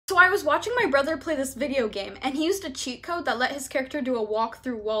So I was watching my brother play this video game, and he used a cheat code that let his character do a walk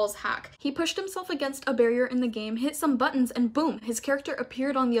through walls hack. He pushed himself against a barrier in the game, hit some buttons, and boom, his character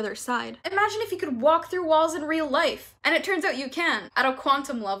appeared on the other side. Imagine if you could walk through walls in real life. And it turns out you can, at a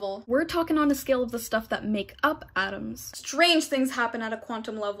quantum level. We're talking on a scale of the stuff that make up atoms. Strange things happen at a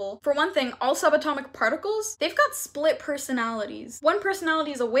quantum level. For one thing, all subatomic particles, they've got split personalities. One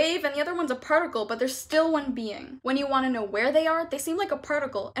personality is a wave and the other one's a particle, but they're still one being. When you want to know where they are, they seem like a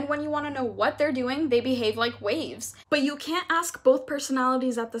particle, and when you want to know what they're doing, they behave like waves. But you can't ask both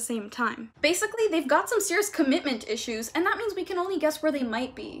personalities at the same time. Basically, they've got some serious commitment issues, and that means we can only guess where they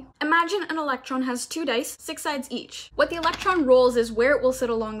might be. Imagine an electron has 2 dice, 6 sides each. What the electron rolls is where it will sit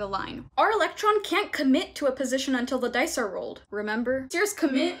along the line. Our electron can't commit to a position until the dice are rolled, remember? Serious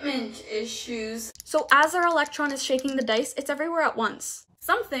commitment issues. So as our electron is shaking the dice, it's everywhere at once.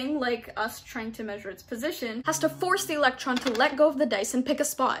 Something, like us trying to measure its position, has to force the electron to let go of the dice and pick a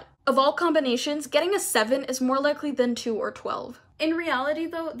spot. Of all combinations, getting a 7 is more likely than 2 or 12. In reality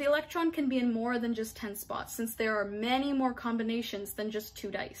though, the electron can be in more than just 10 spots, since there are many more combinations than just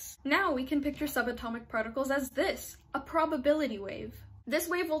 2 dice. Now we can picture subatomic particles as this, a probability wave. This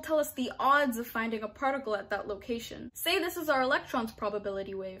wave will tell us the odds of finding a particle at that location. Say this is our electron's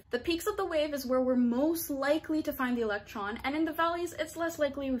probability wave. The peaks of the wave is where we're most likely to find the electron, and in the valleys, it's less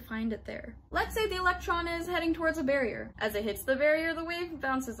likely we find it there. Let's say the electron is heading towards a barrier. As it hits the barrier, the wave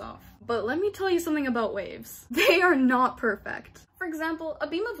bounces off. But let me tell you something about waves. They are not perfect. For example, a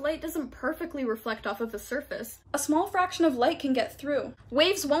beam of light doesn't perfectly reflect off of a surface. A small fraction of light can get through.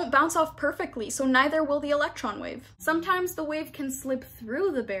 Waves won't bounce off perfectly, so neither will the electron wave. Sometimes the wave can slip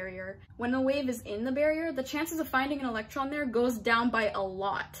through the barrier. When the wave is in the barrier, the chances of finding an electron there goes down by a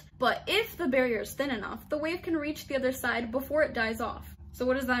lot. But if the barrier is thin enough, the wave can reach the other side before it dies off. So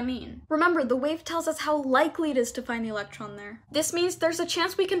what does that mean? Remember, the wave tells us how likely it is to find the electron there. This means there's a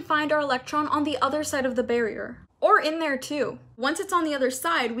chance we can find our electron on the other side of the barrier. Or in there too. Once it's on the other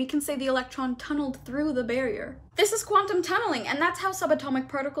side, we can say the electron tunneled through the barrier. This is quantum tunneling, and that's how subatomic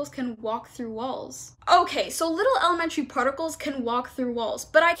particles can walk through walls. Okay, so little elementary particles can walk through walls,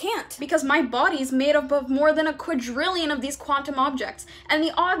 but I can't, because my body's made up of more than a quadrillion of these quantum objects, and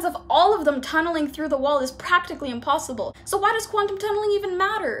the odds of all of them tunneling through the wall is practically impossible. So why does quantum tunneling even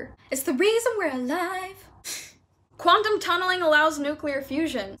matter? It's the reason we're alive. Quantum tunneling allows nuclear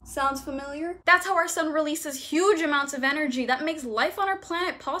fusion. Sounds familiar? That's how our sun releases huge amounts of energy that makes life on our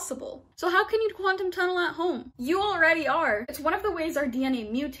planet possible. So how can you quantum tunnel at home? You already are. It's one of the ways our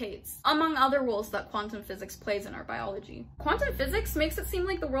DNA mutates, among other roles that quantum physics plays in our biology. Quantum physics makes it seem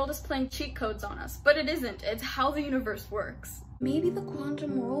like the world is playing cheat codes on us, but it isn't. It's how the universe works. Maybe the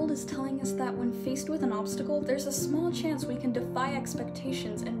quantum world is telling us that when faced with an obstacle, there's a small chance we can defy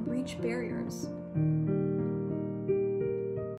expectations and reach barriers.